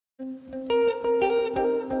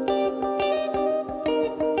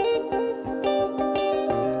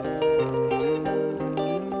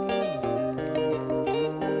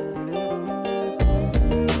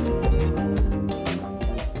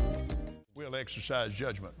We'll exercise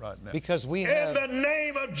judgment right now. Because we have... In the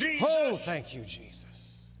name of Jesus. Oh, thank you,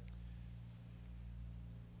 Jesus.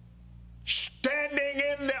 Standing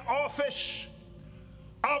in the office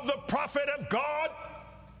of the prophet of God,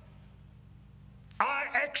 I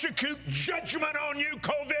execute judgment on you,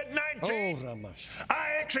 COVID-19. Oh, Ramash.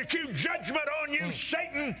 I execute judgment on you,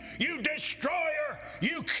 Satan, you destroyer,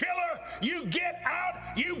 you killer. You get out,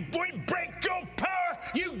 we break your power,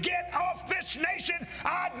 you get off this nation.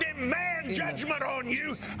 I demand judgment on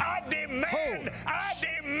you. I demand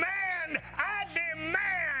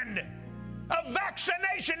a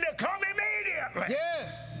vaccination to come immediately.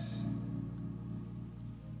 Yes.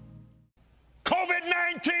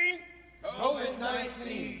 COVID-19.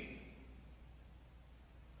 COVID-19.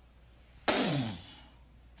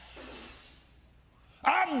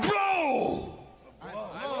 I blow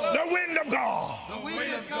the wind of God. The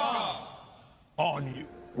wind of God. On you.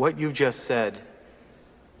 What you just said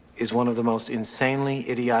is one of the most insanely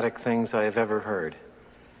idiotic things I have ever heard.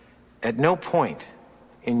 At no point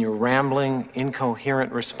in your rambling,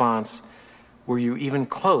 incoherent response were you even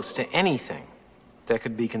close to anything that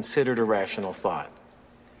could be considered a rational thought.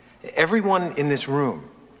 Everyone in this room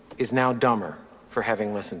is now dumber for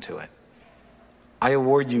having listened to it. I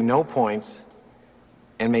award you no points,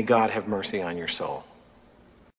 and may God have mercy on your soul.